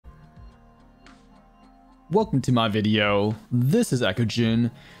Welcome to my video. This is Eckogen.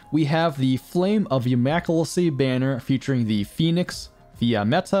 We have the Flame of Immaculacy banner featuring the Phoenix,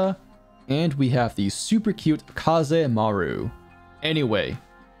 Fiammetta, and we have the super cute Kazemaru. Anyway,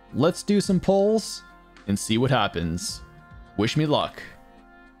 let's do some polls and see what happens. Wish me luck.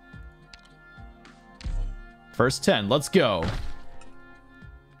 First 10, let's go. I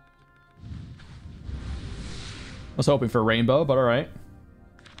was hoping for rainbow, but alright.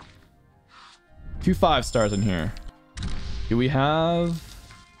 2 5-stars in here. Do we have...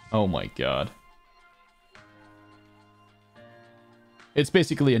 Oh my god. It's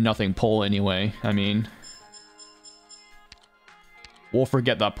basically a nothing poll anyway. I mean... We'll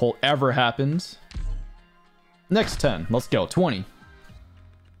forget that poll ever happened. Next 10. Let's go. 20.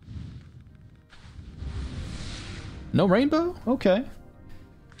 No rainbow? Okay.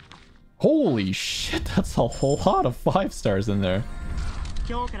 Holy shit, that's a lot of 5-stars in there.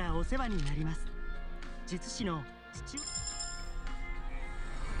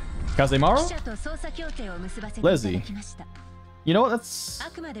 Kazemaru? Lizzie. You know what? That's...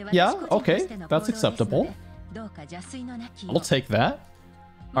 Yeah, okay. That's acceptable. I'll take that.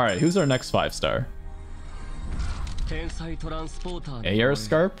 Alright, who's our next 5-star? AR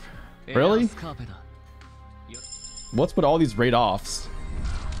Scarp? Really? What's with all these raid-offs?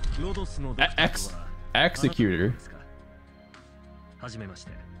 Executor.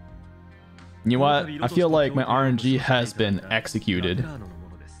 You know what? I feel like my RNG has been executed.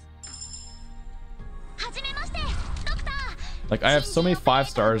 Like, I have so many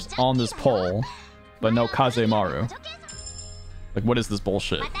 5-stars on this poll, but no Kazemaru. Like, what is this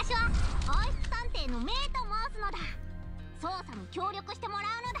bullshit?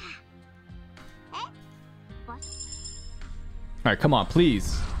 Alright, come on,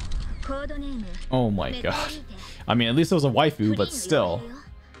 please. Oh my god. I mean, at least it was a waifu, but still.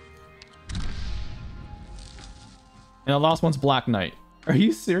 And the last one's Black Knight. Are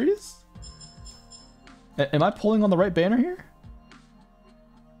you serious? Am I pulling on the right banner here?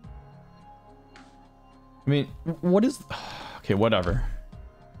 I mean, what is... Okay, whatever.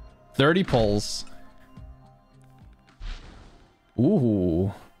 30 pulls.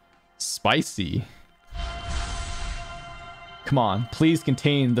 Ooh. Spicy. Come on, please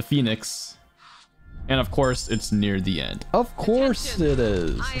contain the Phoenix. And of course, it's near the end. Of course it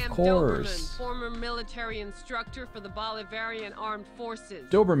is. Of course. Former military instructor for the Bolivarian Armed Forces.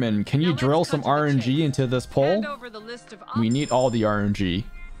 Doberman, can you drill some RNG into this poll? We need all the RNG.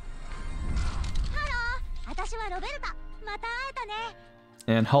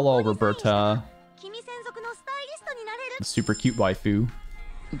 And hello, Roberta. The super cute waifu.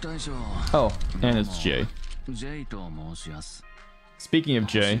 Oh, and it's Jay. Speaking of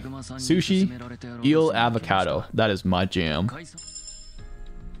Jay, sushi, eel, avocado. That is my jam.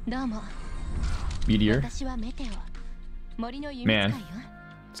 Meteor. Man,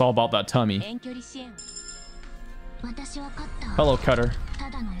 it's all about that tummy. Hello, Cutter.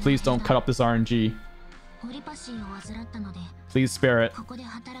 Please don't cut up this RNG. Please spare it.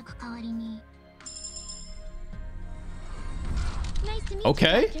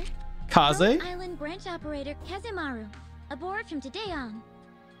 Okay. Kaze? Island branch operator Kazemaru. Aboard from today on.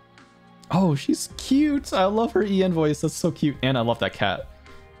 Oh, she's cute. I love her EN voice. That's so cute. And I love that cat.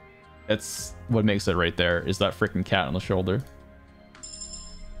 It's what makes it right there, is that freaking cat on the shoulder.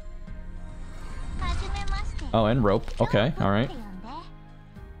 Oh, and rope. Okay, alright.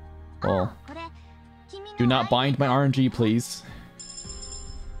 Well, do not bind my RNG, please.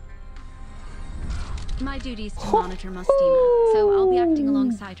 My duty is to monitor Mustima, so I'll be acting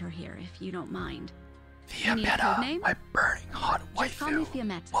alongside her here, if you don't mind. Fiammetta, my burning hot waifu.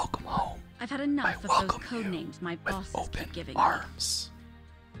 Welcome home. I've had enough of those code names my bosses keep giving arms.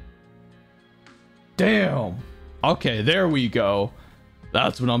 Damn. Okay, there we go.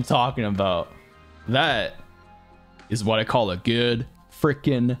 That's what I'm talking about. That is what I call a good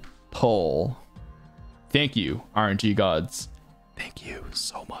freaking poll. Thank you, RNG gods. Thank you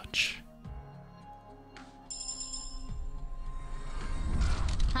so much.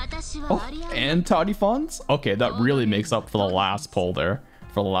 Oh, and Toddy Fonts? Okay, that really makes up for the last poll there.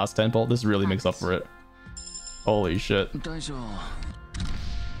 For the last 10 poll, this really makes up for it. Holy shit.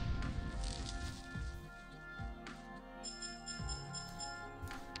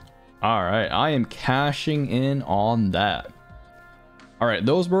 Alright, I am cashing in on that. Alright,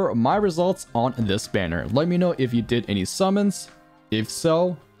 those were my results on this banner. Let me know if you did any summons. If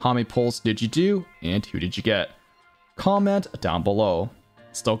so, how many polls did you do? And who did you get? Comment down below.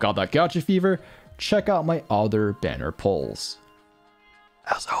 Still got that gacha fever? Check out my other banner polls.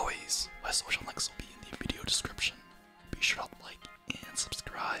 As always, my social links will be in the video description. Be sure to like and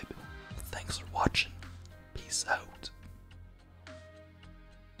subscribe. Thanks for watching.